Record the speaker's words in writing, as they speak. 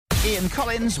Ian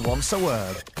Collins wants a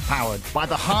word. Powered by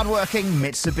the hard-working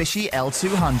Mitsubishi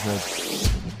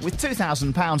L200. With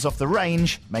 £2,000 off the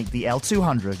range, make the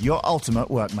L200 your ultimate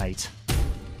workmate.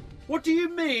 What do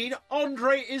you mean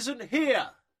Andre isn't here?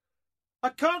 I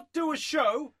can't do a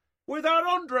show without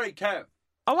Andre, Kev.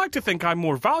 I like to think I'm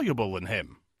more valuable than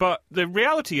him, but the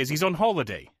reality is he's on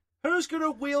holiday. Who's going to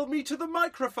wheel me to the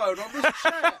microphone on this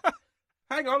chair?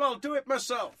 Hang on, I'll do it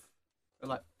myself. They're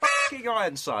like, f***ing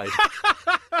Ironside.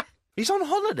 He's on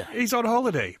holiday. He's on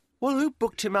holiday. Well, who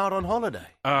booked him out on holiday?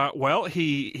 Well,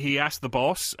 he asked the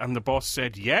boss, and the boss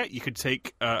said, yeah, you could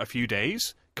take a few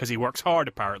days, because he works hard,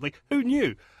 apparently. Who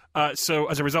knew? So,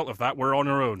 as a result of that, we're on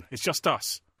our own. It's just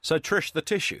us. So Trish the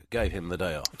Tissue gave him the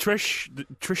day off? The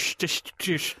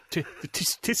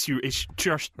tissue is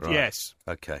just, right. Yes.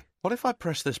 Okay. What if I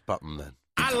press this button, then?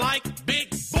 I like big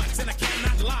butts and I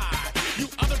cannot lie. You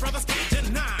other brothers can't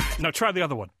deny. Now, try the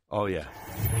other one. Oh, yeah.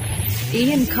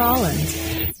 Ian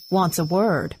Collins wants a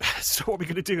word. So what are we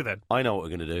going to do, then? I know what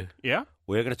we're going to do. Yeah?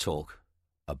 We're going to talk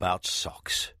about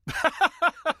socks.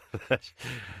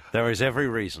 There is every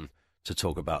reason to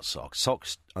talk about socks.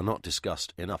 Socks are not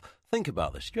discussed enough. Think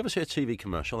about this. Do you ever see a TV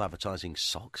commercial advertising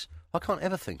socks? I can't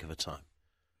ever think of a time.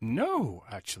 No,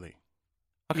 actually.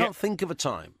 I can't think of a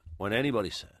time when anybody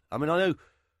said... I mean, I know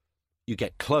you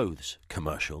get clothes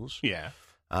commercials. Yeah.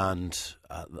 And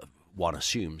one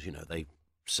assumes, they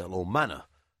sell all manner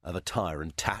of attire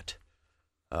and tat,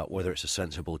 whether it's a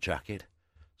sensible jacket,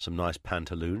 some nice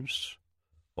pantaloons,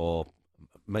 or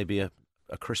maybe a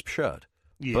crisp shirt.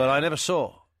 Yeah. But I never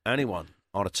saw anyone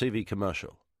on a TV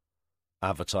commercial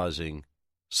advertising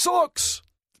socks.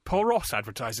 Paul Ross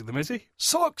advertising them, is he?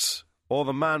 Socks. Or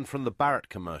the man from the Barrett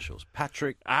commercials,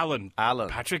 Patrick Allen.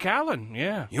 Patrick Allen,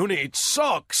 yeah. You need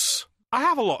socks. I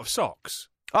have a lot of socks.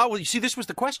 Oh, well, you see, this was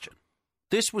the question.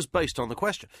 This was based on the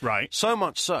question. Right. So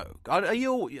much so. Are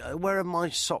you aware of my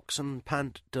socks and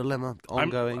pant dilemma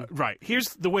ongoing? Right. Here's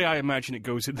the way I imagine it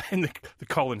goes in the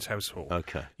Collins household.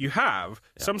 Okay. You have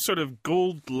some sort of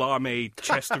gold lame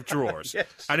chest of drawers. Yes.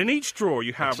 And in each drawer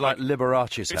you have... It's like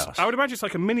Liberace's house. I would imagine it's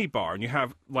like a mini bar, and you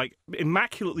have like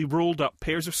immaculately rolled up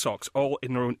pairs of socks all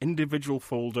in their own individual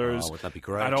folders. Oh, would that be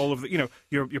great? And all of the,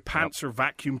 your pants are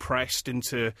vacuum pressed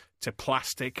into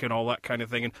plastic and all that kind of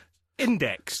thing. And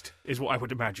indexed is what I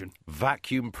would imagine.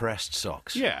 Vacuum pressed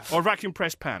socks. Yeah, or vacuum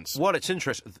pressed pants. Well, it's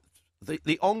interesting.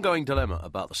 The ongoing dilemma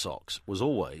about the socks was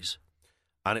always,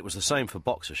 and it was the same for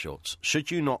boxer shorts, should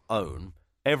you not own,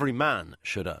 every man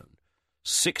should own,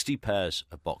 60 pairs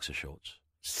of boxer shorts.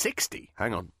 60?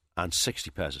 Hang on. And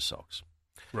 60 pairs of socks.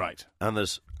 Right. And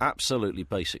there's absolutely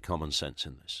basic common sense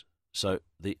in this. So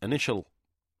the initial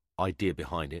idea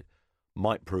behind it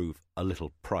might prove a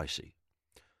little pricey,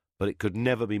 but it could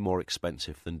never be more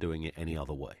expensive than doing it any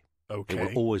other way. Okay.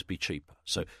 It will always be cheaper.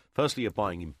 So, firstly, you're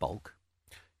buying in bulk.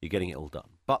 You're getting it all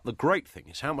done. But the great thing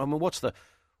is, what's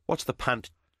the pant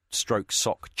stroke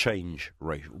sock change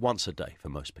ratio? Once a day for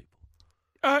most people.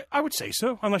 I would say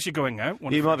so, unless you're going out.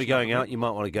 You might be going out. You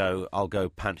might want to go, I'll go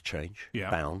pant change,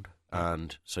 Yeah. bound.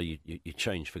 And so you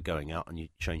change for going out and you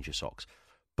change your socks.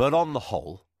 But on the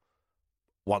whole,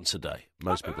 once a day,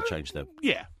 most people change their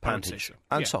pantage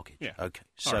and sockage. Yeah. Okay.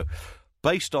 So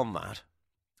based on that,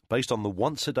 based on the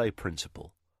once-a-day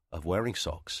principle of wearing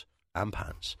socks and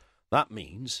pants, that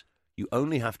means you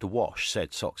only have to wash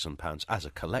said socks and pants as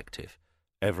a collective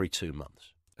every 2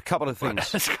 months. A couple of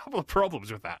things. There's a couple of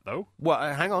problems with that, though. Well,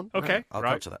 hang on. Okay, I'll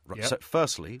right. come to that. Right. Yep. So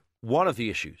firstly, one of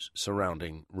the issues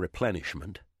surrounding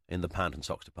replenishment in the pant and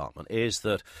socks department is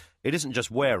that it isn't just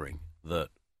wearing that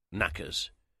knackers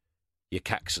your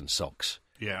cacks and socks.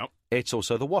 Yeah. It's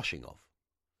also the washing of.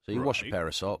 So you wash a Right. pair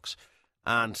of socks,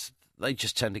 and they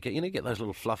just tend to get those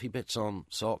little fluffy bits on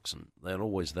socks, and they're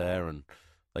always there, and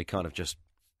they kind of just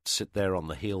sit there on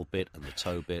the heel bit and the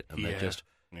toe bit, and they're just...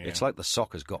 Yeah. It's like the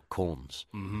sock has got corns.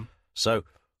 Mm-hmm. So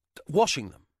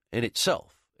washing them in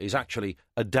itself is actually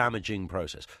a damaging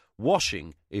process.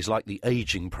 Washing is like the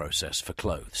aging process for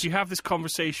clothes. You have this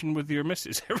conversation with your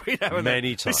missus every now and then.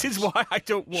 Many times. This is why I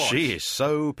don't wash. She is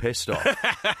so pissed off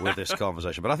with this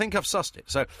conversation. But I think I've sussed it.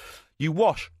 So you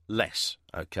wash less,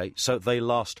 okay? So they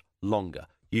last longer.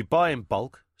 You buy in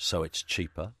bulk, so it's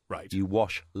cheaper. Right. You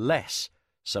wash less,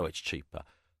 so it's cheaper.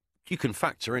 You can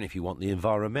factor in, if you want, the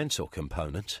environmental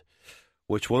component,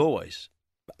 which will always,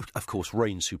 of course,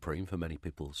 reign supreme for many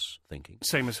people's thinking.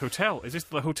 Same as hotel. Is this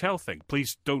the hotel thing?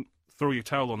 Please don't throw your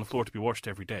towel on the floor to be washed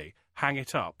every day. Hang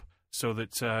it up so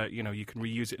that you can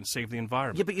reuse it and save the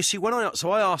environment. Yeah, but you see,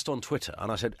 I asked on Twitter, and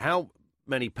I said, how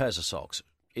many pairs of socks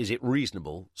is it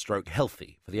reasonable, stroke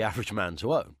healthy, for the average man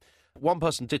to own? One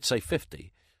person did say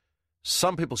 50.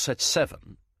 Some people said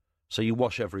 7, so you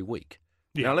wash every week.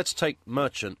 Yeah. Now, let's take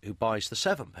merchant who buys the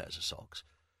 7 pairs of socks.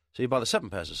 So you buy the 7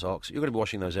 pairs of socks, you're going to be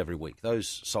washing those every week.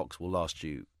 Those socks will last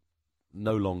you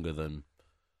no longer than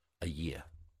a year.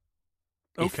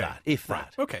 Okay. If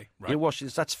that. Okay, right. Your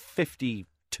washes, that's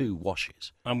 52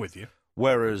 washes. I'm with you.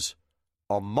 Whereas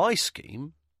on my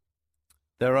scheme,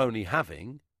 they're only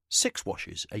having 6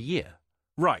 washes a year.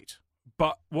 Right.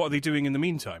 But what are they doing in the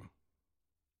meantime?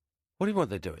 What do you want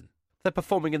they're doing? They're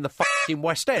performing in the fucking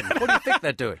West End. What do you think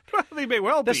they're doing? Well, they may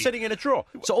well They're be. sitting in a drawer.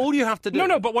 So all you have to do...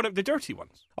 No, but what are the dirty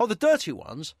ones? Oh, the dirty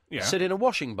ones Yeah. sit in a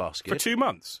washing basket. For 2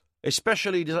 months.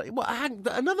 Especially... Well,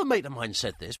 another mate of mine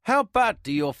said this. How bad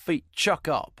do your feet chuck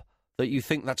up that you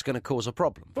think that's going to cause a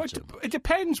problem? Well, it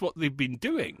depends what they've been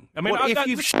doing. I mean, Well, if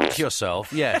you've shit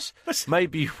yourself, yes,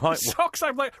 maybe you might... Socks,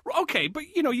 I'm like, okay, but,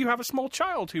 you have a small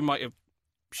child who might have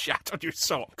shat on your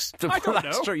socks. I don't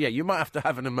That's know. true. Yeah, you might have to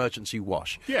have an emergency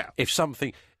wash. Yeah.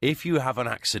 If you have an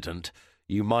accident,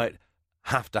 you might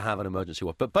have to have an emergency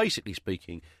wash. But basically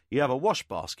speaking, you have a wash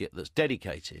basket that's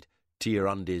dedicated to your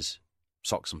undies,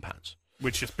 socks and pants.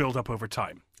 Which just build up over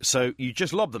time. So you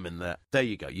just lob them in there. There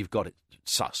you go. You've got it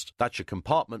sussed. That's your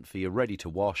compartment for your ready to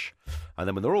wash. And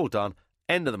then when they're all done,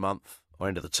 end of the month or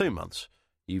end of the 2 months,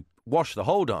 you wash the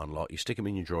whole darn lot. You stick them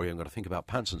in your drawer. You've got to think about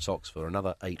pants and socks for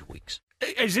another 8 weeks.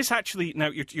 Is this actually now?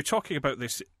 You're talking about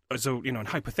this as though in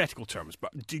hypothetical terms,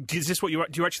 but is this what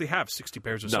do you actually have 60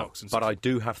 pairs of socks? But I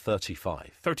do have 35,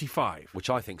 35,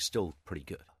 which I think is still pretty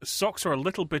good. Socks are a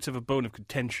little bit of a bone of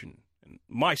contention.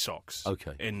 My socks,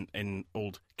 Okay. in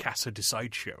old Casa de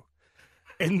Sideshow,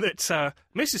 in that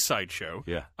Mrs. Sideshow,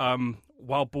 Yeah.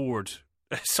 while bored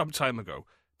some time ago,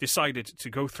 decided to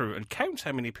go through and count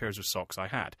how many pairs of socks I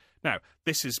had. Now,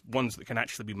 this is ones that can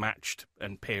actually be matched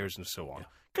and pairs and so on.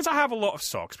 Because I have a lot of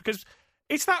socks. Because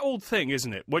it's that old thing,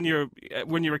 isn't it? When you're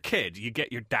a kid, you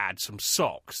get your dad some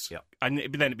socks, and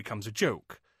then it becomes a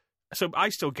joke. So I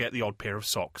still get the odd pair of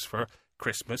socks for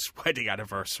Christmas, wedding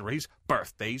anniversaries,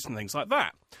 birthdays, and things like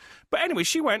that. But anyway,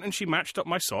 she went and she matched up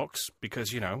my socks because,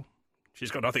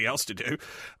 she's got nothing else to do.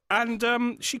 And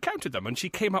she counted them, and she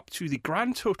came up to the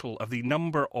grand total of the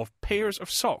number of pairs of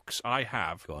socks I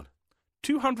have. Go on.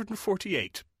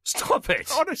 248. Stop it!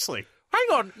 Honestly.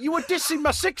 Hang on, you were dissing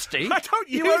my 60? I don't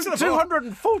You use own them all.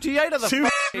 248 of the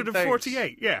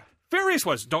 248, yeah. Various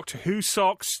ones. Doctor Who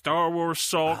socks, Star Wars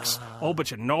socks, a whole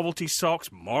bunch of novelty socks,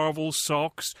 Marvel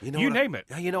socks, you name it.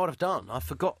 Yeah, you know what I've done? I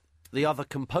forgot the other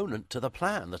component to the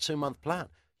plan, the 2-month plan.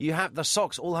 You have the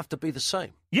socks all have to be the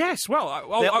same. Yes, well,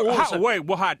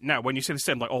 now when you say the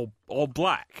same, like all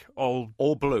black,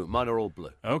 all blue. Mine are all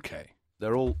blue. okay.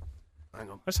 They're all. Hang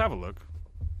on. Let's have a look.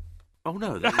 Oh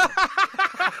no.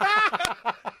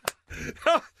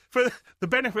 For the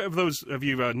benefit of those of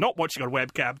you not watching on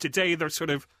webcam today, they're sort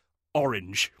of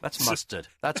orange. That's mustard.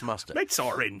 That's mustard. It's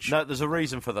orange. No, there's a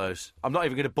reason for those. I'm not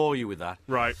even going to bore you with that.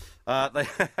 Right.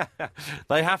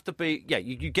 They have to be. Yeah,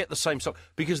 you get the same sock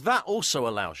because that also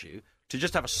allows you to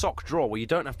just have a sock drawer where you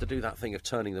don't have to do that thing of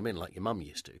turning them in like your mum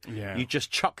used to. Yeah. You just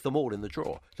chuck them all in the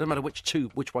drawer. Doesn't matter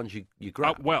which ones you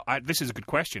grab. This is a good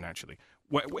question actually.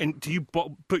 Do you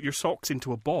put your socks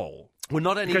into a ball? Well,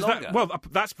 not any longer.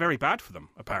 That's very bad for them,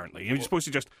 apparently. You're supposed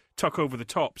to just tuck over the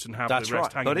tops and have That's the rest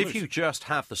right. hanging But loose. if you just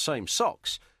have the same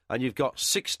socks and you've got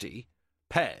 60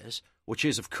 pairs, which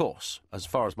is, of course, as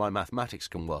far as my mathematics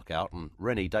can work out, and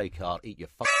René Descartes, eat your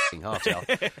fucking heart out,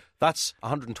 that's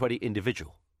 120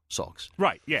 individual socks.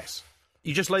 Right, yes.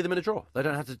 You just lay them in a drawer. They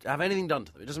don't have to have anything done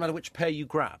to them. It doesn't matter which pair you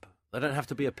grab. They don't have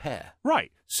to be a pair.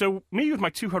 Right. So me with my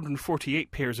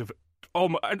 248 pairs of...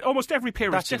 almost every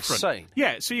pair That's is different. insane.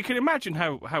 Yeah, so you can imagine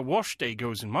how wash day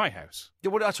goes in my house.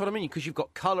 Yeah, well, that's what I mean, because you've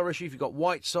got colour issues, you've got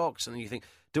white socks, and then you think,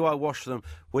 do I wash them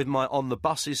with my on the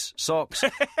buses socks?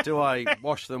 Do I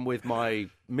wash them with my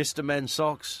Mr. Men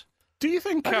socks? Do you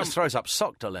think... That just throws up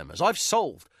sock dilemmas. I've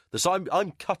solved this.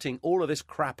 I'm cutting all of this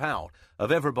crap out of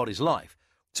everybody's life.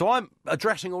 So I'm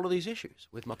addressing all of these issues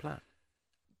with my plan.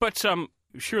 But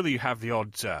surely you have the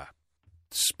odd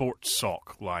sports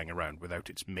sock lying around without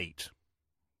its mate.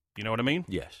 You know what I mean?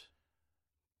 Yes.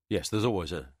 Yes, there's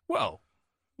always a... Well,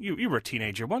 you were a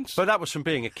teenager once. But that was from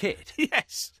being a kid.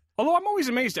 Yes. Although I'm always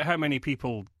amazed at how many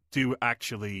people do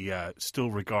actually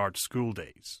still regard school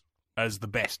days as the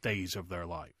best days of their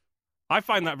life. I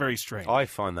find that very strange. I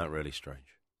find that really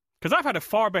strange. Because I've had a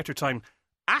far better time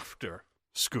after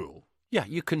school. Yeah,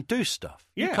 you can do stuff.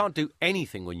 Yeah. You can't do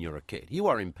anything when you're a kid. You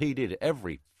are impeded at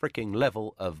every freaking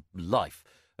level of life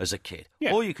as a kid.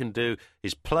 Yeah. All you can do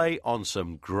is play on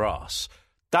some grass.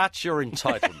 That's your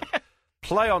entitlement.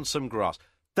 Play on some grass.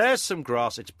 There's some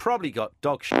grass. It's probably got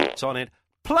dog shit on it.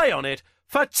 Play on it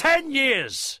for 10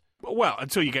 years. Well,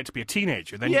 until you get to be a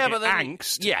teenager, then you get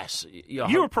angst. Yes.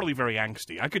 You were probably very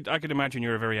angsty. I could imagine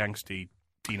you're a very angsty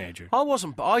teenager. I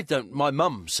wasn't. My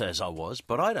mum says I was,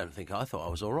 but I don't think. I thought I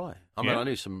was all right. I mean, I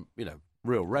knew some,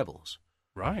 real rebels.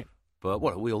 Right. But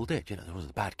we all did. There was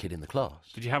the bad kid in the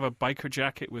class. Did you have a biker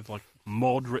jacket with like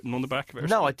mod written on the back of it?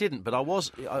 No, I didn't. But I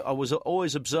was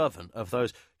always observant of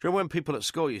those. Do you remember when people at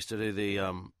school used to do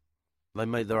they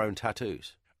made their own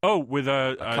tattoos? Oh, with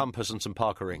a compass and some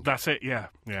Parker ink. That's it. Yeah.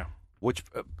 Which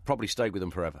probably stayed with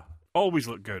them forever. Always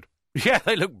looked good. Yeah,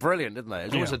 they looked brilliant, didn't they?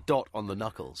 There's always a dot on the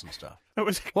knuckles and stuff.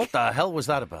 What the hell was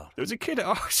that about? There was a kid at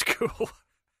our school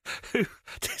who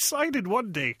decided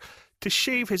one day to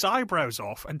shave his eyebrows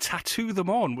off and tattoo them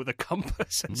on with a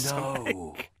compass and some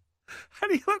ink.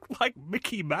 And he looked like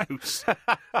Mickey Mouse.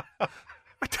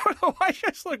 I don't know why, it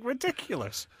just looked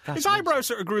ridiculous. His eyebrows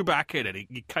sort of grew back in and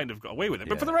he kind of got away with it.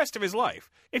 But for the rest of his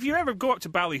life, if you ever go up to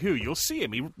Ballyhoo, you'll see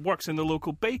him. He works in the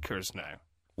local bakers now.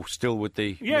 Well, still with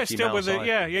the Mickey Mouse with it. eye.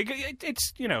 Yeah.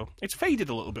 It's it's faded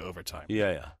a little bit over time.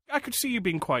 Yeah. I could see you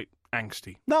being quite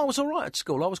angsty. No, I was all right at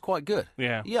school. I was quite good.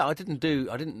 Yeah. Yeah,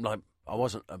 I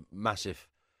wasn't a massive.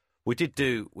 We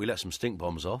let some stink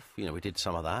bombs off. We did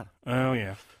some of that. Oh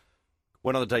yeah.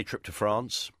 Went on a day trip to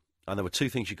France. And there were two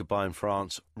things you could buy in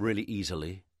France really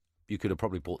easily. You could have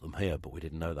probably bought them here, but we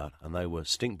didn't know that. And they were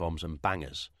stink bombs and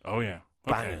bangers. Oh, yeah.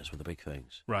 Okay. Bangers were the big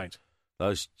things. Right.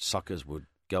 Those suckers would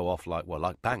go off like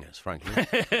bangers, frankly.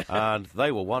 And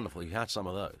they were wonderful. You had some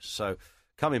of those. So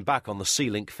coming back on the Sea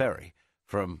Link ferry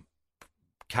from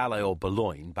Calais or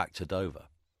Boulogne back to Dover,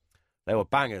 there were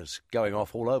bangers going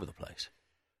off all over the place.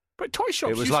 But toy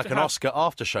shops It was like an Oscar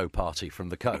after-show party from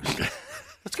the coast.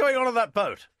 What's going on that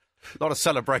boat? A lot of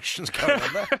celebrations going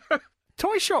on there.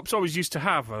 Toy shops always used to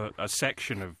have a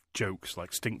section of jokes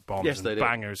like stink bombs and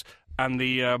bangers. And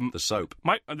the soap.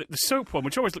 The soap one,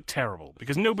 which always looked terrible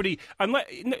because nobody...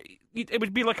 it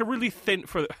would be like a really thin...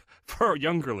 For our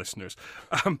younger listeners,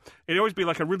 it'd always be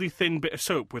like a really thin bit of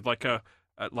soap with like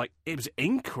it was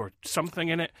ink or something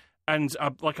in it and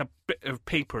like a bit of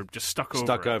paper just stuck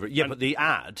over it. Yeah, but the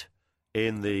ad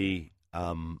in the...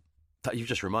 you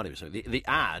just reminded me of something. The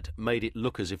ad made it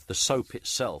look as if the soap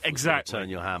itself was going to turn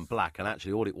your hand black, and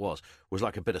actually all it was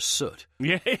like a bit of soot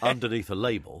underneath a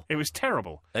label. It was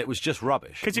terrible. It was just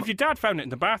rubbish. Because if your dad found it in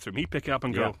the bathroom, he'd pick it up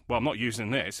and go, well, I'm not using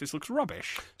this. This looks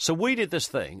rubbish. So we did this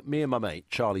thing, me and my mate,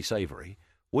 Charlie Savoury,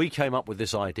 we came up with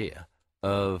this idea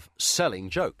of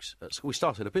selling jokes. We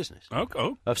started a business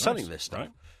of selling this stuff. Right.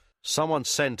 Someone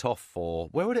sent off for...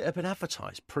 Where would it have been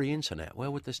advertised? Pre-internet?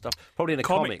 Where would this stuff... Probably in a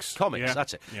comics. Comics,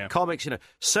 that's it. Yeah. Comics,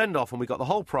 send off, and we got the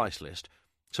whole price list.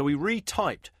 So we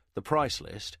retyped the price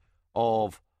list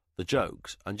of the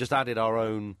jokes and just added our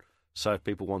own... So if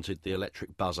people wanted the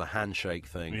electric buzzer handshake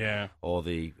thing... Or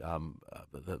the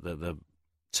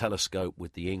telescope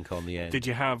with the ink on the end. Did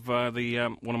you have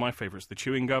one of my favourites, the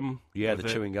chewing gum? Yeah, the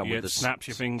chewing gum with the snaps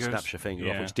your fingers. Snaps your finger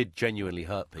off, which did genuinely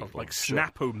hurt people. Like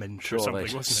Snap-O-Mint or something,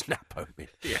 wasn't it? Snap-O-Mint.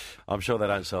 Yeah. I'm sure they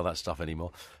don't sell that stuff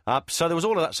anymore. So there was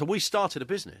all of that. So we started a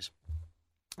business.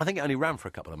 I think it only ran for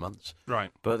a couple of months. Right.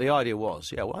 But the idea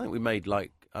was, I think we made I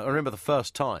remember the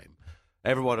first time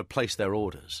everyone had placed their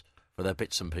orders for their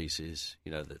bits and pieces,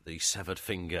 the severed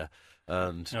finger...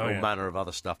 and all manner of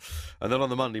other stuff. And then on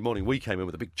the Monday morning, we came in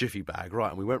with a big jiffy bag,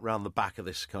 and we went round the back of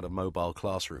this kind of mobile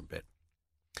classroom bit,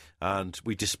 and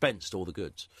we dispensed all the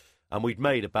goods. And we'd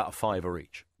made about a £5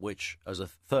 each, which, as a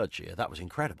third year, that was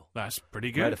incredible. That's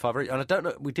pretty good. Made a £5 each. And I don't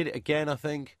know, we did it again, I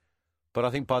think, but I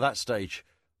think by that stage,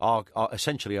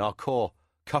 essentially our core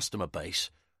customer base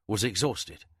was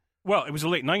exhausted. Well, it was the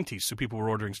late 90s, so people were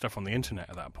ordering stuff on the internet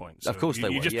at that point. So of course they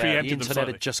were. Just the internet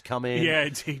had just come in. Yeah,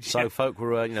 indeed. So folk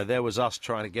were, there was us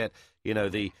trying to get,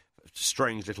 the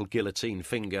strange little guillotine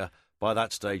finger. By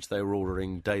that stage, they were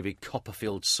ordering David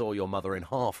Copperfield's Saw Your Mother in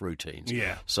Half routines.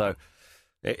 Yeah. So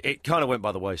it kind of went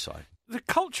by the wayside. The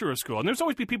culture of school, and there's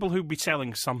always be people who'd be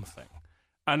selling something.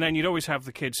 And then you'd always have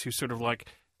the kids who sort of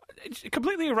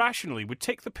completely irrationally would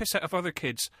take the piss out of other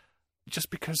kids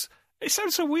just because it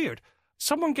sounds so weird.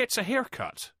 Someone gets a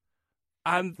haircut,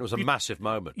 and... It was a massive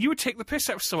moment. You would take the piss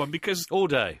out of someone because... All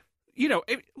day.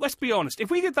 Let's be honest,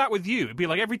 if we did that with you, it'd be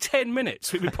like every 10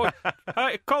 minutes. We'd be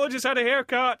college has had a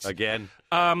haircut. Again.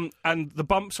 And the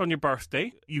bumps on your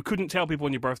birthday. You couldn't tell people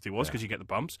when your birthday was because you get the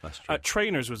bumps. That's true.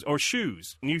 Trainers or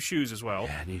shoes. New shoes as well.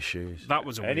 Yeah, new shoes. That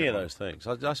was a weird Any of one. those things.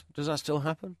 Does that still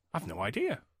happen? I've no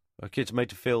idea. Are kids made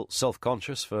to feel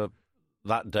self-conscious for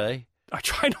that day? I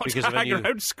try not to hang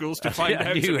around schools to find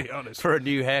out, to be honest. For a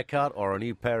new haircut or a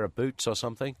new pair of boots or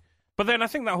something? But then I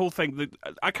think that whole thing,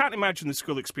 I can't imagine the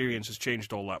school experience has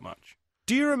changed all that much.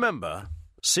 Do you remember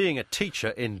seeing a teacher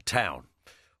in town?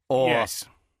 Or yes.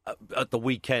 at the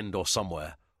weekend or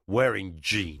somewhere wearing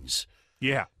jeans.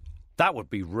 Yeah. That would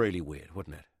be really weird,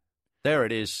 wouldn't it? There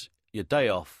it is, your day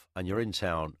off, and you're in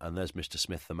town, and there's Mr.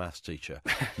 Smith, the maths teacher,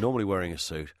 normally wearing a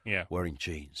suit, wearing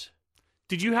jeans.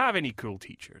 Did you have any cool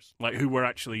teachers, like who were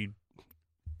actually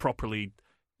properly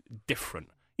different?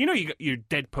 You know, you got your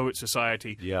Dead Poet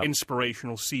Society,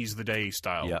 inspirational, seize the day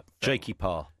style. Yeah, Jakey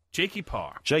Parr. Jakey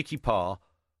Parr. Jakey Parr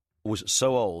was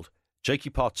so old. Jakey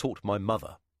Parr taught my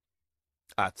mother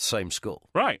at the same school.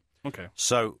 Right, okay.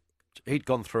 So he'd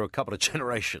gone through a couple of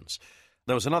generations.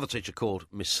 There was another teacher called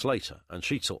Miss Slater, and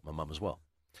she taught my mum as well.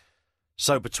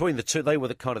 So between the two, they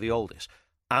were kind of the oldest,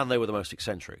 and they were the most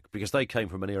eccentric, because they came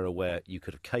from an era where you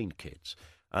could have caned kids,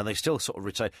 and they still sort of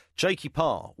retained. Jakey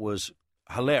Parr was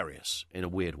hilarious in a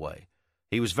weird way.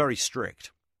 He was very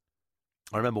strict.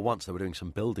 I remember once they were doing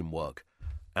some building work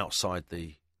outside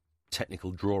the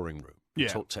technical drawing room. We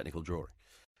taught technical drawing.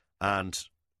 And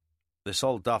this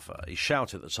old duffer, he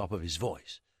shouted at the top of his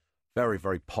voice, very,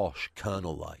 very posh,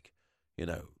 colonel-like, you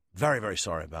know, very, very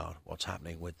sorry about what's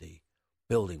happening with the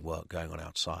building work going on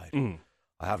outside.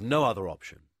 I have no other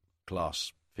option,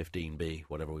 class 15B,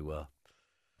 whatever we were,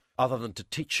 other than to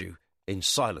teach you in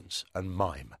silence and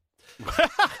mime.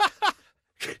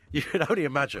 You can only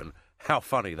imagine how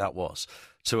funny that was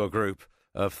to a group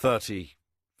of 30,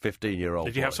 15-year-old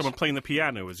Did you have boys. sommone playing the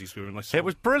piano as he's doing this? It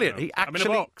was brilliant. You know, He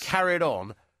actually carried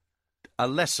on a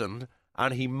lesson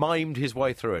and he mimed his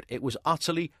way through it. It was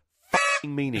utterly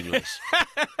f***ing meaningless.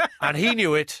 And he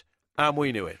knew it and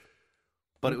we knew it.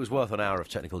 But it was worth an hour of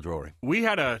technical drawing. We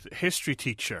had a history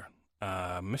teacher,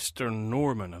 Mr.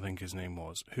 Norman, I think his name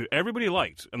was, who everybody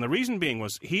liked. And the reason being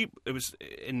was it was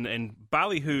in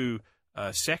Ballyhoo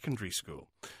Secondary School.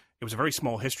 It was a very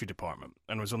small history department,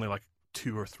 and it was only like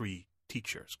 2 or 3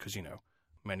 teachers, because, you know,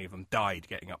 many of them died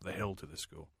getting up the hill to the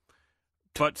school.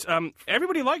 But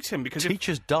everybody liked him because...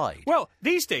 Teachers died? Well,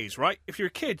 these days, right, if you're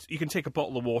a kid, you can take a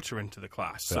bottle of water into the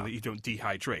class so that you don't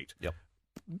dehydrate. Yep.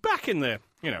 Back in the,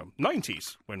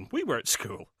 90s, when we were at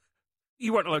school,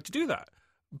 you weren't allowed to do that.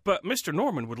 But Mr.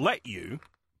 Norman would let you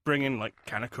bring in, like,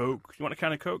 can of Coke. You want a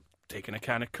can of Coke? Take in a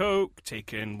can of Coke,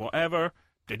 take in whatever.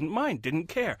 Didn't mind, didn't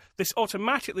care. This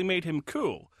automatically made him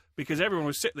cool, because everyone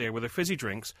would sit there with their fizzy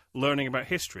drinks, learning about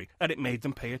history, and it made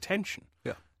them pay attention.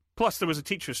 Yeah. Plus, there was a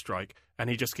teacher's strike, and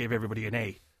he just gave everybody an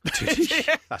A.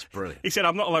 That's brilliant. He said,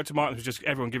 I'm not allowed to mark them, just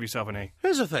everyone give yourself an A.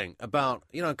 Here's the thing about,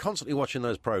 constantly watching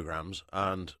those programmes,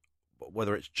 and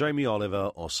whether it's Jamie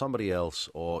Oliver or somebody else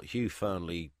or Hugh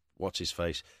Fernley, what's his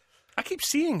face? I keep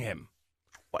seeing him.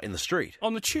 What, in the street?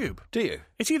 On the tube. Do you?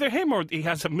 It's either him or he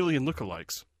has a million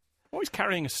lookalikes. Always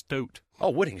carrying a stoat. Oh,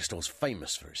 Whittingstall's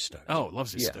famous for his stoat. Oh,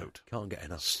 loves his stoat. Can't get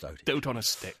enough stoat. Stoat on a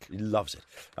stick. He loves it.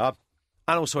 And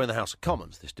also in the House of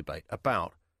Commons, this debate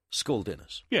about school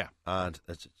dinners. Yeah. And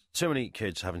there's too many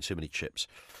kids having too many chips.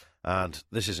 And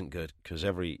this isn't good, because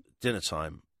every dinner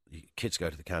time, kids go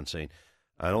to the canteen,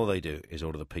 and all they do is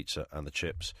order the pizza and the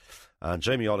chips. And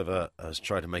Jamie Oliver has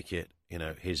tried to make it,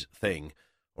 his thing,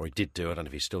 or he did do it, I don't know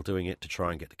if he's still doing it, to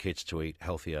try and get the kids to eat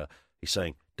healthier. He's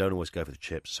saying, don't always go for the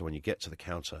chips. So when you get to the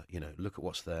counter, look at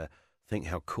what's there, think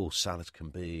how cool salads can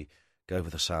be, go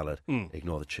for the salad,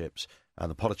 ignore the chips. And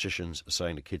the politicians are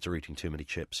saying the kids are eating too many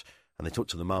chips. And they talk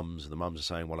to the mums, and the mums are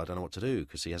saying, well, I don't know what to do,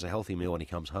 because he has a healthy meal when he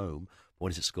comes home, but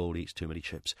when he's at school, he eats too many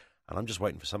chips. And I'm just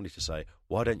waiting for somebody to say,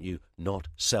 why don't you not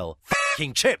sell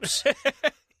f***ing chips?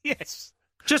 Yes.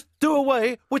 Just do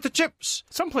away with the chips.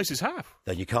 Some places have.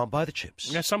 Then you can't buy the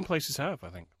chips. Yeah, some places have, I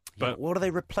think. But what do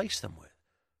they replace them with?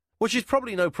 Which is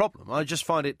probably no problem. I just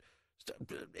find it,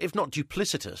 if not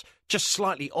duplicitous, just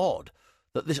slightly odd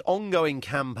that this ongoing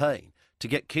campaign to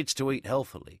get kids to eat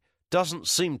healthily doesn't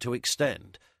seem to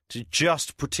extend to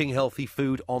just putting healthy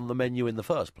food on the menu in the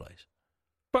first place.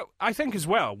 But I think as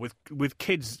well, with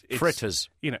kids... It's, fritters.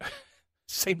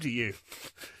 Same to you.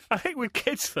 I think with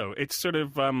kids, though, it's sort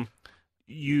of...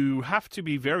 you have to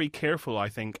be very careful, I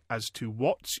think, as to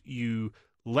what you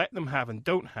let them have and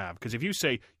don't have. Because if you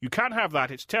say, you can't have that,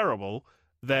 it's terrible,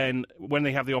 then when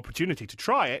they have the opportunity to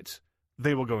try it,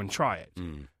 they will go and try it.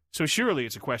 So surely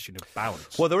it's a question of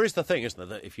balance. Well, there is the thing, isn't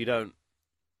there, that if you don't...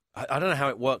 I don't know how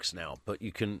it works now, but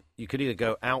you could either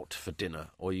go out for dinner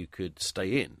or you could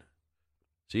stay in.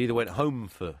 So you either went home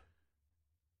for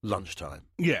lunchtime.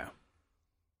 Yeah.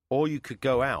 Or you could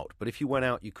go out, but if you went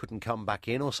out, you couldn't come back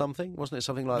in or something? Wasn't it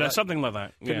something like that? Something like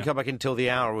that, Couldn't come back in until the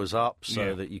hour was up,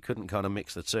 so that you couldn't kind of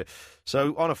mix the two.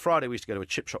 So on a Friday, we used to go to a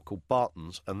chip shop called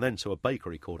Barton's, and then to a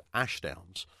bakery called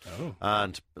Ashdowns. Oh.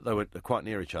 And they were quite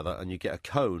near each other, and you get a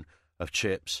cone of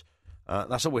chips.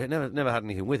 That's all. We had never had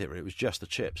anything with it, really. It was just the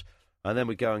chips. And then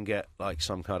we'd go and get, like,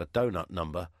 some kind of donut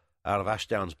number out of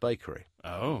Ashdowns Bakery.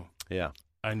 Oh. Yeah.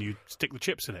 And you stick the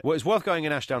chips in it. Well, it's worth going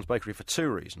in Ashdown's Bakery for two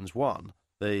reasons. One,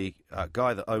 the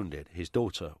guy that owned it, his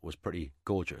daughter was pretty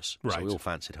gorgeous, so Right. we all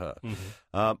fancied her.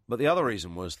 Mm-hmm. But the other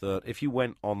reason was that if you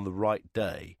went on the right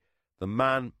day, the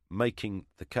man making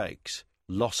the cakes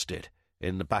lost it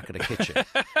in the back of the kitchen.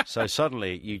 So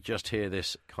suddenly you just hear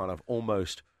this kind of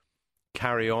almost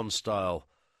carry-on style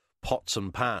pots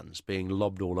and pans being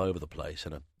lobbed all over the place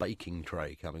and a baking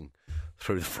tray coming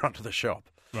through the front of the shop.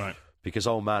 Right. Because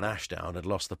old man Ashdown had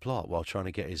lost the plot while trying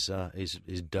to get his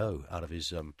dough out of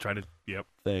his Trying to,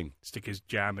 thing stick his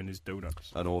jam in his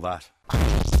donuts. and all that.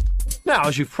 Now,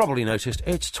 as you've probably noticed,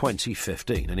 it's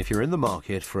 2015, and if you're in the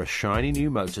market for a shiny new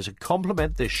motor to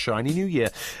complement this shiny new year,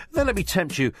 then let me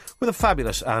tempt you with a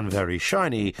fabulous and very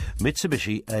shiny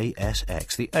Mitsubishi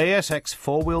ASX. The ASX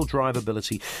four-wheel drive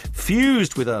ability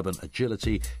fused with urban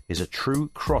agility is a true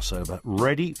crossover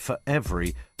ready for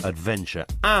every adventure.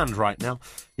 And right now,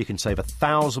 you can save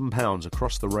 £1,000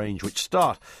 across the range, which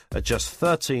start at just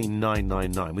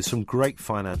 $13,999 with some great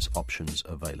finance options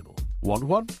available. Want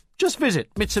one? Just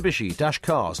visit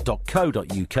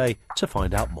Mitsubishi-cars.co.uk to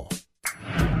find out more.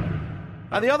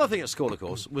 And the other thing at school, of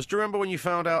course, was, do you remember when you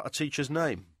found out a teacher's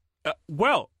name?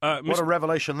 What a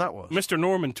revelation that was. Mr.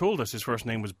 Norman told us his first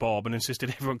name was Bob and insisted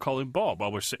everyone call him Bob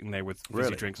while we're sitting there with fizzy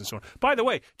Really? drinks and so on. By the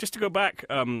way, just to go back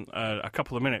a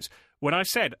couple of minutes, when I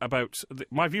said about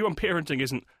my view on parenting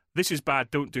isn't this is bad,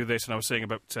 don't do this, and I was saying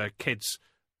about kids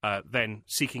then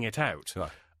seeking it out.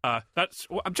 Right.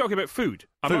 I'm talking about food.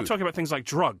 I'm not Food. talking about things like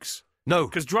drugs. No,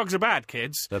 Because drugs are bad,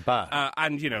 kids. they're bad.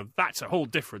 And, that's a whole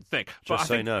different thing. But Just I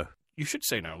say think no. You should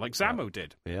say no, like Zammo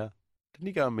did. Yeah. Didn't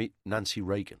he go and meet Nancy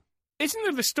Reagan? Isn't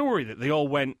there the story that they all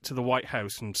went to the White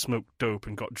House and smoked dope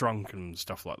and got drunk and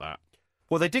stuff like that?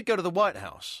 Well, they did go to the White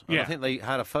House. And Yeah. I think they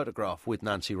had a photograph with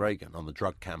Nancy Reagan on the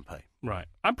drug campaign. Right.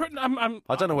 I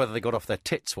don't know whether they got off their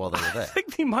tits while they were I there.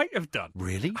 think they might have done.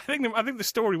 Really? I think the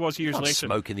story was years Can't later.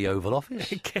 smoke in the Oval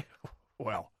Office.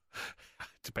 Well, it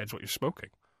depends what you're smoking.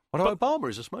 Well, Obama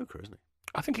is a smoker, isn't he?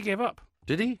 I think he gave up.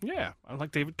 Did he? Yeah,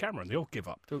 unlike David Cameron, they all give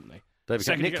up, don't they?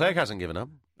 Nick Clegg hasn't given up.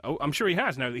 Oh, I'm sure he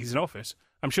has now that he's in office.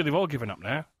 I'm sure they've all given up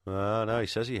now. No, he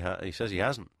says he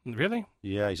hasn't. Really?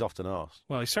 Yeah, he's often asked.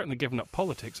 Well, he's certainly given up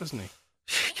politics, hasn't he?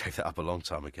 He gave that up a long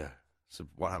time ago. So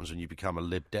what happens when you become a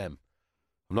Lib Dem?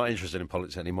 I'm not interested in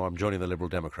politics anymore. I'm joining the Liberal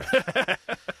Democrats.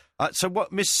 So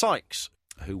what Miss Sykes,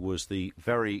 who was the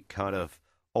very kind of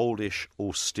oldish,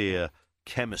 austere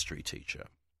chemistry teacher,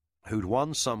 who'd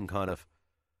won some kind of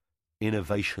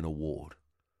innovation award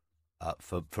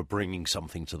for bringing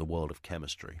something to the world of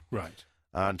chemistry. Right.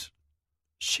 And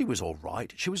she was all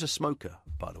right. She was a smoker,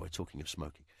 by the way, talking of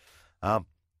smoking. And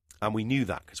we knew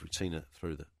that because we'd seen her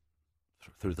through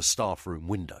the staff room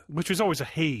window. Which was always a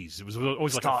haze. It was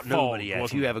always like a fog. Nobody, if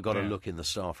wasn't you it? ever got a Yeah. look in the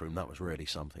staff room, that was really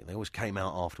something. They always came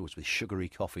out afterwards with sugary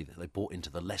coffee that they brought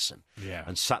into the lesson Yeah.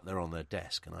 and sat there on their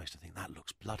desk. And I used to think, that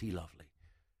looks bloody lovely.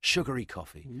 Sugary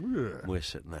coffee. Yeah. We're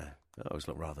sitting there. That always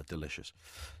looked rather delicious.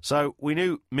 So we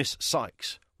knew Miss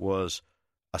Sykes was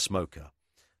a smoker.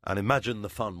 And imagine the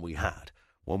fun we had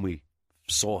when we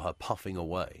saw her puffing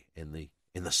away in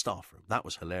the staff room. That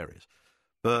was hilarious.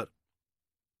 But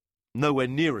nowhere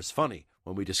near as funny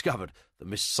when we discovered that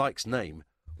Miss Sykes' name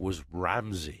was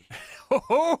Ramsey.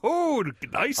 Oh,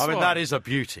 nice I mean, one. that is a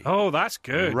beauty. Oh, that's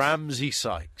good. Ramsey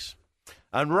Sykes.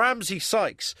 And Ramsey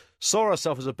Sykes saw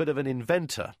herself as a bit of an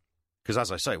inventor. Because,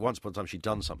 as I say, once upon a time she'd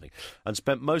done something and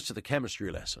spent most of the chemistry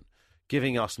lesson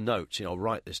giving us notes.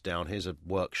 Write this down. Here's a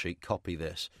worksheet. Copy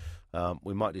this.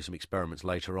 We might do some experiments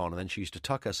later on. And then she used to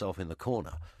tuck herself in the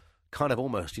corner, kind of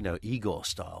almost, Igor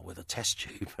style with a test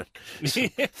tube,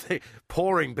 and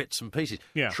pouring bits and pieces.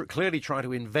 Yeah. Clearly trying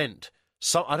to invent.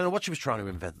 I don't know what she was trying to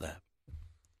invent there.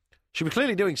 She was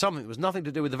clearly doing something that was nothing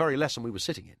to do with the very lesson we were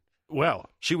sitting in. Well,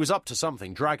 She was up to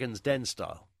something, Dragon's Den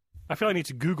style. I feel I need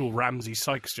to Google Ramsey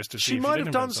Sykes just to see She if might did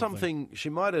have done invent something. She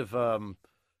might have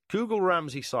Google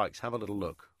Ramsey Sykes. Have a little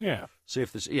look. Yeah. See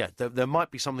if there's. Yeah, there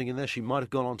might be something in there. She might have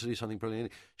gone on to do something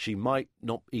brilliant. She might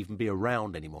not even be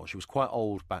around anymore. She was quite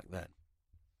old back then.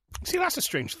 See, that's a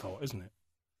strange thought, isn't it?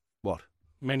 What?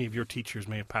 Many of your teachers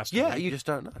may have passed Yeah, away. you just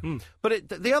don't know. Mm. But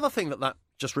the other thing that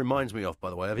just reminds me of, by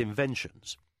the way, of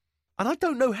inventions, and I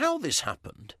don't know how this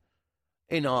happened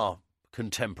in our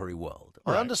contemporary world.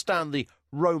 Right. I understand the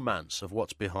romance of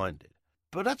what's behind it,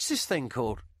 but that's this thing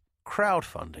called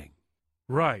crowdfunding.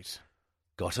 Right.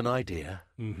 Got an idea,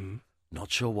 Mm-hmm.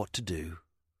 not sure what to do,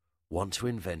 want to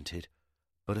invent it,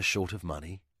 but are short of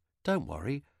money. Don't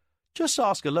worry, just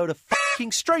ask a load of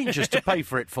fucking strangers to pay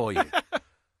for it for you. At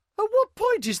what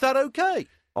point is that okay?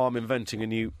 I'm inventing a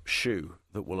new shoe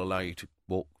that will allow you to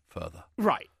walk further.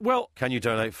 Right. Well, Can you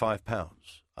donate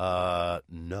 £5?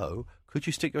 No, Could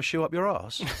you stick your shoe up your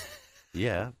arse?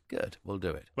 Yeah, good. We'll do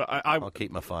it. But I'll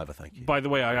keep my $5, thank you. By the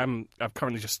way, I've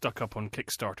currently just stuck up on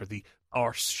Kickstarter the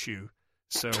arse shoe.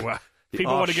 So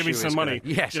people want to give me some money.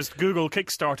 Yes. Just Google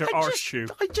Kickstarter arse shoe.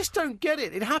 I just don't get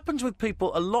it. It happens with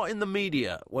people a lot in the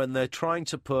media when they're trying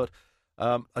to put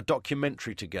a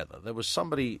documentary together. There was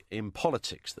somebody in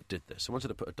politics that did this. They wanted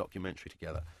to put a documentary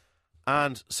together.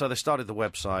 And so they started the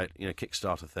website,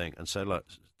 Kickstarter thing, and said, look,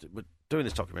 we're doing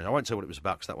this documentary. I won't say what it was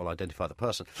about because that will identify the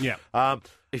person. Yeah.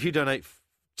 If you donate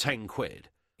 10 quid,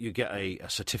 you get a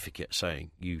certificate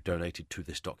saying you donated to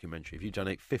this documentary. If you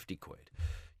donate 50 quid,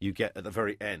 you get at the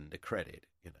very end a credit.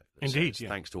 That Indeed, says, yeah.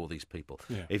 Thanks to all these people.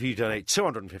 Yeah. If you donate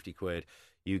 250 quid,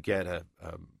 you get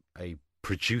a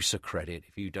producer credit.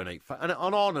 If you donate, and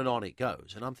on it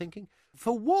goes. And I'm thinking,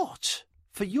 for what?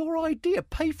 For your idea?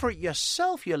 Pay for it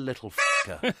yourself, you little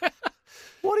fucker.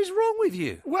 What is wrong with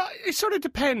you? Well, it sort of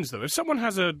depends, though. If someone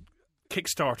has a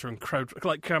Kickstarter and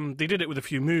crowd... they did it with a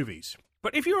few movies.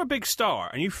 But if you're a big star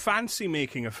and you fancy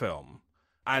making a film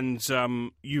and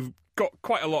you've got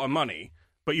quite a lot of money,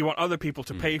 but you want other people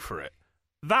to pay for it,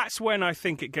 that's when I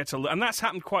think it gets and that's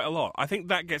happened quite a lot. I think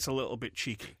that gets a little bit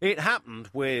cheeky. It happened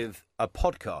with a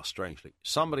podcast, strangely.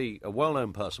 A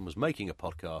well-known person was making a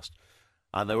podcast,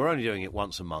 and they were only doing it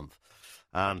once a month,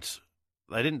 and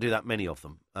they didn't do that many of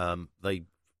them. They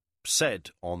said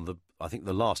on the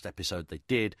last episode they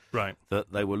did, right,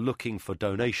 that they were looking for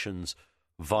donations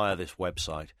via this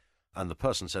website, and the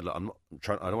person said, look, I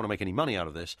don't want to make any money out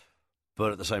of this,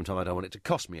 but at the same time I don't want it to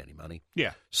cost me any money.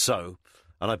 Yeah. So,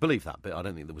 and I believe that bit, I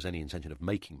don't think there was any intention of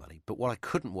making money, but what I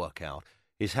couldn't work out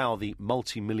is how the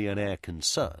multi-millionaire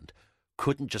concerned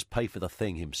couldn't just pay for the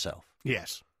thing himself.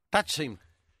 Yes. That seemed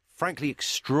frankly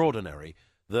extraordinary,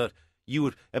 that you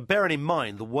would, bearing in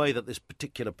mind the way that this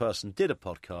particular person did a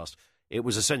podcast, it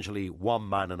was essentially one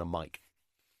man and a mic.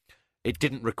 It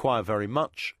didn't require very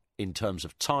much in terms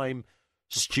of time,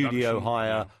 studio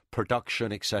hire,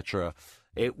 production, etc.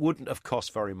 It wouldn't have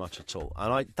cost very much at all.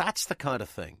 And that's the kind of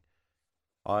thing.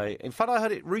 In fact, I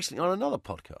heard it recently on another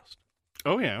podcast.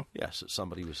 Oh, yeah. Yes, that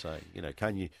somebody was saying,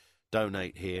 can you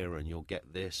donate here and you'll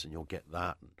get this and you'll get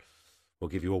that, and we'll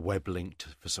give you a web link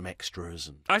for some extras.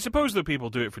 And I suppose that people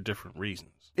do it for different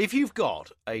reasons. if you've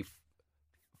got a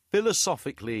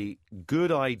philosophically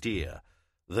good idea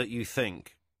that you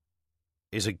think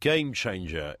is a game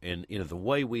changer in the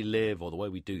way we live or the way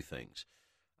we do things,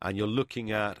 and you're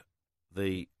looking at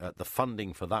the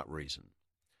funding for that reason,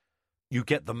 you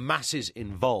get the masses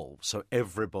involved, so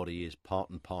everybody is part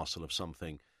and parcel of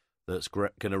something that's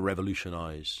going to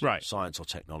revolutionise science or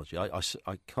technology. I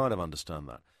kind of understand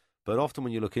that. But often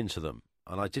when you look into them,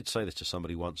 and I did say this to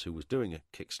somebody once who was doing a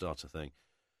Kickstarter thing,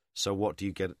 so what, do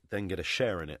you get a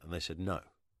share in it? And they said, no.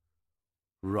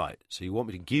 Right, so you want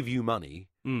me to give you money,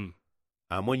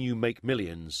 and when you make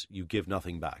millions, you give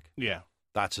nothing back. Yeah.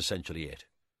 That's essentially it.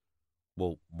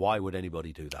 Well, why would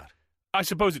anybody do that? I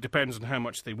suppose it depends on how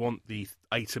much they want the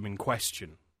item in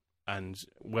question and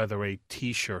whether a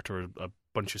T-shirt or a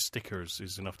bunch of stickers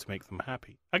is enough to make them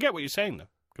happy. I get what you're saying, though,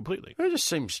 completely. It just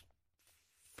seems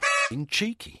f***ing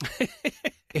cheeky.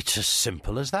 It's as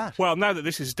simple as that. Well, now that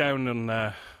this is down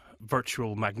on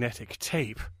virtual magnetic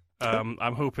tape,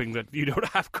 I'm hoping that you don't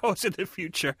have cause in the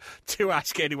future to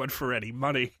ask anyone for any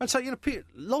money. And so,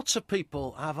 lots of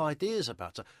people have ideas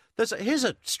about it. Here's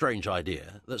a strange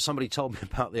idea that somebody told me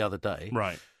about the other day.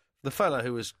 Right. The fella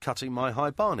who was cutting my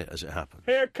high barnet, as it happened.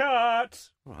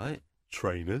 Haircut! Right.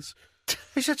 Trainers.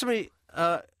 He said to me,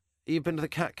 you've been to the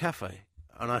Cat Cafe?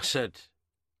 And I said,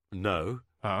 no.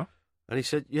 Huh? And he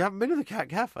said, you haven't been to the Cat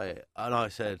Cafe? And I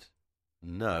said,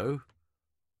 no.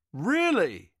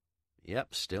 Really?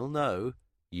 Yep, still no.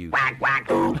 You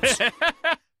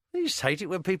You just hate it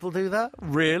when people do that?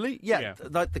 Really? Yeah.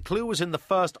 Like the clue was in the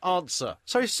first answer.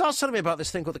 So he starts telling me about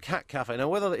this thing called the Cat Cafe.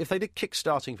 Now, if they did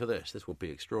kickstarting for this would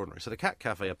be extraordinary. So the Cat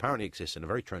Cafe apparently exists in a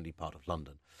very trendy part of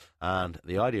London. And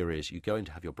the idea is you go in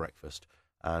to have your breakfast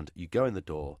and you go in the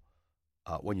door.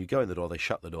 When you go in the door, they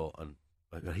shut the door and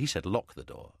he said lock the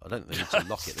door. I don't think they need to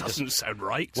lock it. Doesn't sound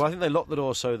right. Well, I think they lock the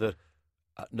door so that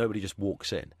nobody just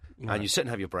walks in. Right. And you sit and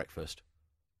have your breakfast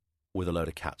with a load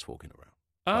of cats walking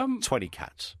around. 20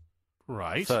 cats.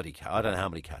 Right. 30 cats. I don't know how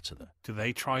many cats are there. Do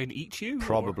they try and eat you?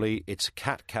 Probably. Or? It's a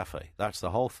cat cafe. That's the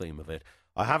whole theme of it.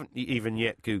 I haven't even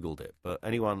yet Googled it, but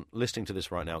anyone listening to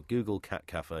this right now, Google Cat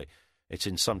Cafe. It's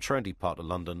in some trendy part of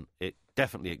London. It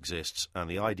definitely exists, and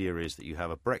the idea is that you have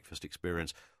a breakfast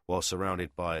experience while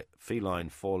surrounded by feline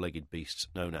four-legged beasts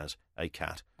known as a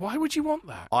cat. Why would you want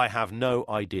that? I have no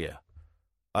idea.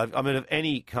 I mean, of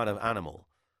any kind of animal.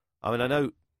 I mean, I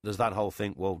know there's that whole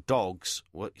thing, well, dogs,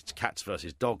 it's cats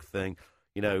versus dog thing.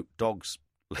 Dogs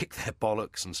lick their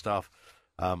bollocks and stuff.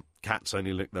 Cats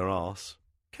only lick their arse.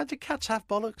 Do cats have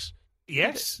bollocks?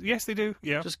 Yes, they do.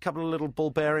 Yeah, Just a couple of little ball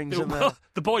bearings in there.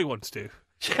 The boy wants to.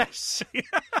 Yes.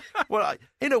 Well,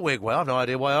 in a weird way, I've no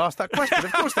idea why I asked that question.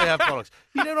 Of course they have bollocks.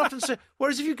 You don't often see...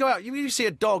 Whereas if you go out, you see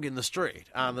a dog in the street,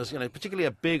 and there's, particularly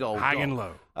a big old Hanging dog,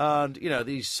 low. and,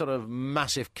 these sort of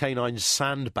massive canine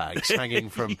sandbags hanging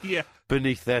from Yeah.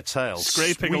 beneath their tails.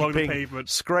 Scraping along the pavement.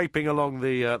 Scraping along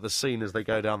the scene as they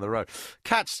go down the road.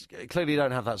 Cats clearly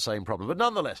don't have that same problem. But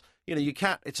nonetheless, your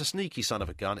cat, it's a sneaky son of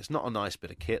a gun. It's not a nice bit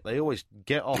of kit. They always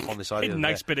get off on this idea.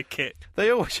 Nice bit of kit.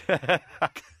 They always...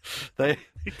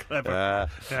 Clever.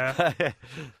 Yeah.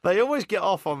 They always get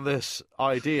off on this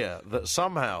idea that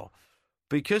somehow,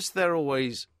 because they're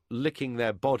always licking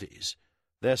their bodies,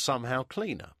 they're somehow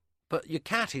cleaner. But your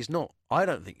cat is not. I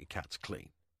don't think your cat's clean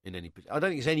I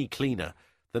don't think it's any cleaner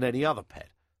than any other pet.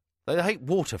 They hate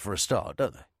water for a start,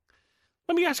 don't they?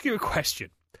 Let me ask you a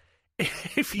question.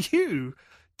 If you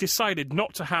decided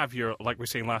not to have your, like we were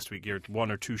saying last week, your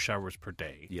 1 or 2 showers per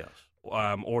day, Yes.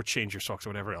 or change your socks or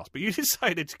whatever else, but you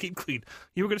decided to keep clean,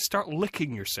 you were going to start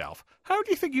licking yourself, how do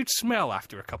you think you'd smell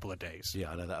after a couple of days?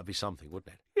 Yeah, I know, that would be something,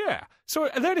 wouldn't it? Yeah. So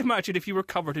then imagine if you were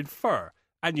covered in fur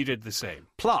and you did the same.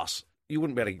 Plus, you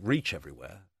wouldn't be able to reach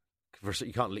everywhere.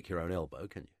 You can't lick your own elbow,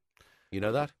 can you? You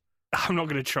know that? I'm not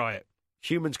going to try it.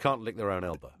 Humans can't lick their own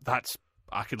elbow.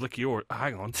 I could lick your...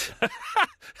 Hang on.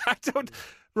 I don't...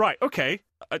 Right, okay.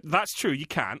 That's true, you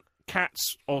can't.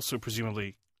 Cats also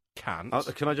presumably can't.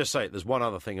 Can I just say, there's one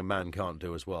other thing a man can't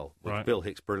do as well, which Right. Bill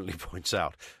Hicks brilliantly points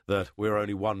out, that we're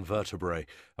only one vertebrae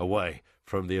away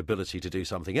from the ability to do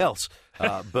something else,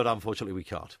 but unfortunately we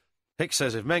can't. Hicks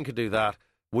says if men could do that,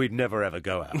 we'd never ever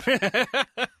go out.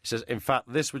 He says, in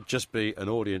fact, this would just be an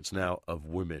audience now of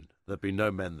women. There'd be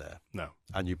no men there. No.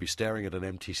 And you'd be staring at an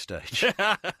empty stage.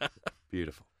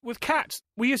 Beautiful. With cats,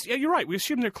 you're right, we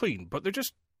assume they're clean, but they're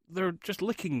just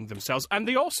licking themselves. And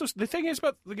they also... The thing is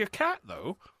about your cat,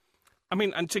 though... I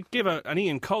mean, and to give an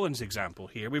Ian Collins example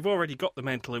here, we've already got the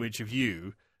mental image of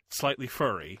you, slightly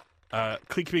furry,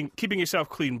 keeping yourself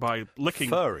clean by licking...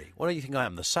 Furry? What do you think I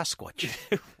am, the Sasquatch?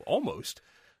 Almost.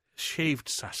 Shaved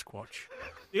Sasquatch.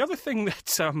 The other thing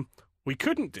that we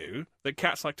couldn't do, that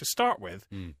cats like to start with,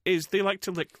 is they like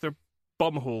to lick their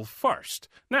bumhole first.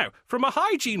 Now, from a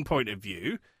hygiene point of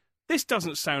view, this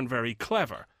doesn't sound very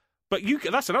clever. But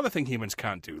that's another thing humans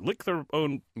can't do. Lick their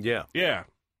own... Yeah. Yeah.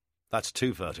 That's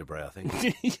 2 vertebrae, I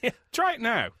think. Yeah. Try it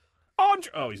now. Andre...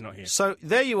 Oh, he's not here. So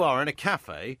there you are in a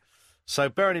cafe. So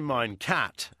bearing in mind,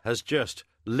 cat has just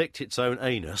licked its own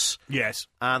anus. Yes.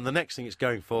 And the next thing it's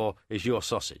going for is your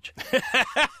sausage.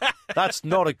 That's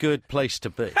not a good place to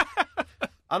be.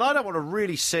 And I don't want to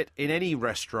really sit in any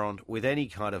restaurant with any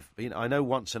kind of... I know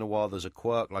once in a while there's a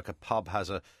quirk, like a pub has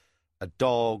a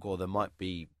dog, or there might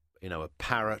be, a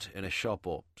parrot in a shop,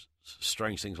 or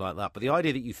strange things like that. But the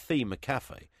idea that you theme a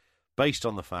cafe based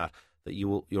on the fact that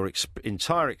your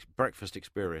entire breakfast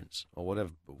experience, or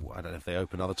whatever, I don't know if they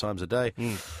open other times a day,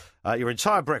 your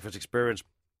entire breakfast experience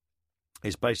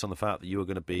is based on the fact that you are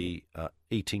going to be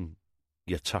eating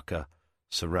your tucker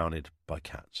surrounded by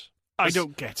cats. I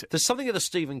don't get it. There's something of the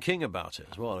Stephen King about it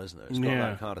as well, isn't there? It's got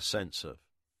that kind of sense of,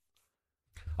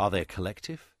 are they a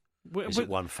collective? Is it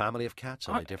one family of cats?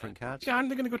 Are they different cats? Yeah, aren't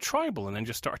they going to go tribal and then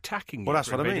just start attacking you? Well, that's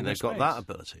for what I mean. invading They've their got that space?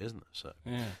 ability, isn't it? So,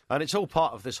 Yeah. and it's all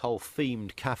part of this whole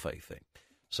themed cafe thing.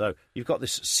 So you've got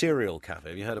this cereal cafe.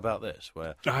 Have you heard about this?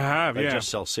 Where I have, they yeah. just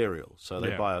sell cereal. So they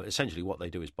Yeah. essentially what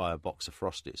they do is buy a box of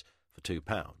Frosties for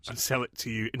 £2. And sell it to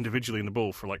you individually in the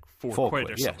bowl for like £4 or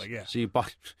yes. something, yeah. So you buy,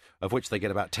 of which they get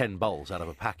about 10 bowls out of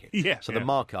a packet. Yeah, So yeah. the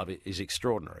markup is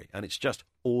extraordinary, and it's just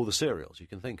all the cereals you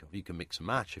can think of. You can mix and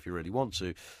match if you really want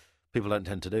to. People don't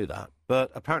tend to do that.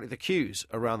 But apparently the queues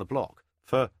around the block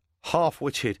for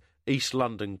half-witted East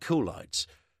London Koolites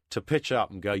to pitch up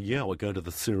and go, yeah, we're going to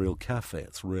the cereal cafe.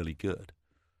 It's really good.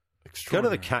 Go to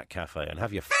the cat cafe and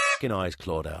have your f***ing eyes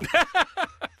clawed out.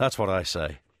 That's what I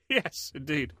say. Yes,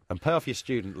 indeed. And pay off your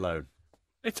student loan.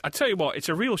 I tell you what, it's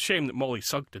a real shame that Molly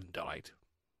Sugden died.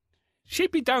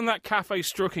 She'd be down that cafe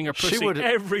stroking her pussy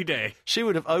every day. She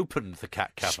would have opened the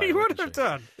cat cafe. She would wouldn't have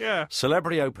done, yeah.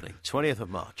 Celebrity opening, 20th of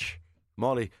March.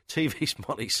 TV's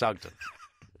Molly Sugden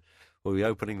will be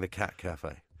opening the cat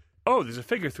cafe. Oh, there's a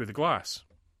figure through the glass.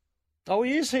 Oh,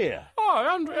 he is here. Oh,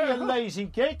 Andrew. You lazy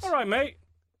git. All right, mate.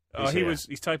 He's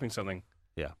He's typing something.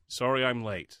 Yeah. Sorry, I'm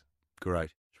late. Great.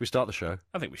 Should we start the show?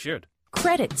 I think we should.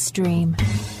 Credit Stream.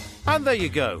 And there you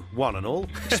go, one and all.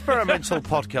 Experimental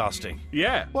podcasting.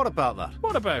 Yeah. What about that?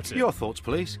 What about it? Your thoughts,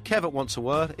 please. Kev at Wants a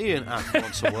Word. Ian at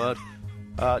Wants a Word.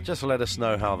 Just let us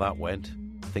know how that went.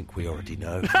 I think we already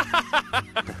know.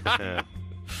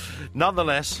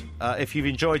 Nonetheless, if you've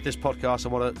enjoyed this podcast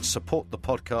and want to support the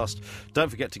podcast, don't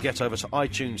forget to get over to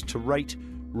iTunes to rate,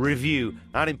 review,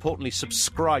 and importantly,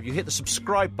 subscribe. You hit the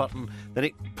subscribe button, then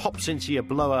it pops into your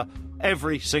blower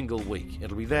every single week.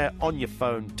 It'll be there on your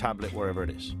phone, tablet, wherever it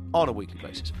is, on a weekly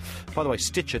basis. By the way,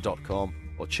 Stitcher.com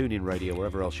or TuneIn Radio,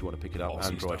 wherever else you want to pick it up.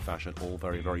 Awesome Android stuff. fashion, all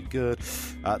very, very good.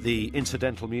 The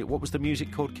incidental music. What was the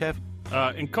music called, Kev?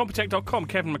 Incompetech.com,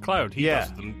 Kevin McLeod. He Yeah.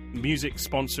 does the music,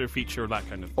 sponsor, feature, that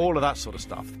kind of thing. All of that sort of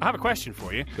stuff. I have a question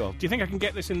for you. Go on. Do you think I can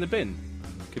get this in the bin?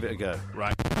 Give it a go.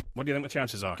 Right. What do you think the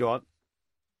chances are? Go on.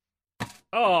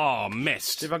 Oh,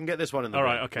 missed. See if I can get this one in the All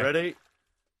bin. right, okay. Ready?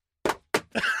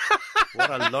 What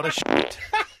a lot of shit.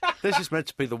 This is meant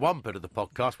to be the one bit of the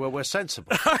podcast where we're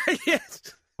sensible. Yes.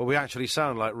 Where we actually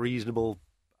sound like reasonable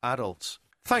adults.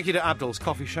 Thank you to Abdul's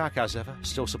Coffee Shack, as ever,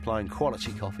 still supplying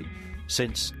quality coffee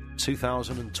since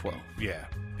 2012. Yeah.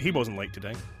 He wasn't late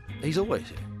today. He's always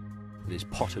here with his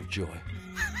pot of joy.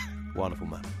 Wonderful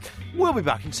man. We'll be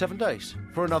back in 7 days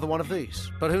for another one of these,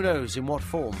 but who knows in what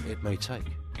form it may take.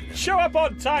 Show up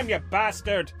on time, you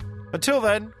bastard! Until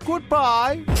then,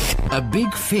 goodbye. A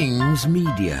Big Things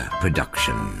Media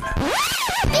production.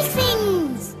 Big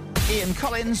Things! Ian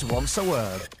Collins wants a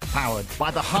word. Powered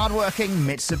by the hard-working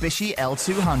Mitsubishi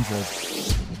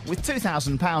L200. With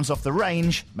 £2,000 off the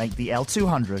range, make the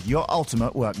L200 your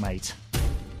ultimate workmate.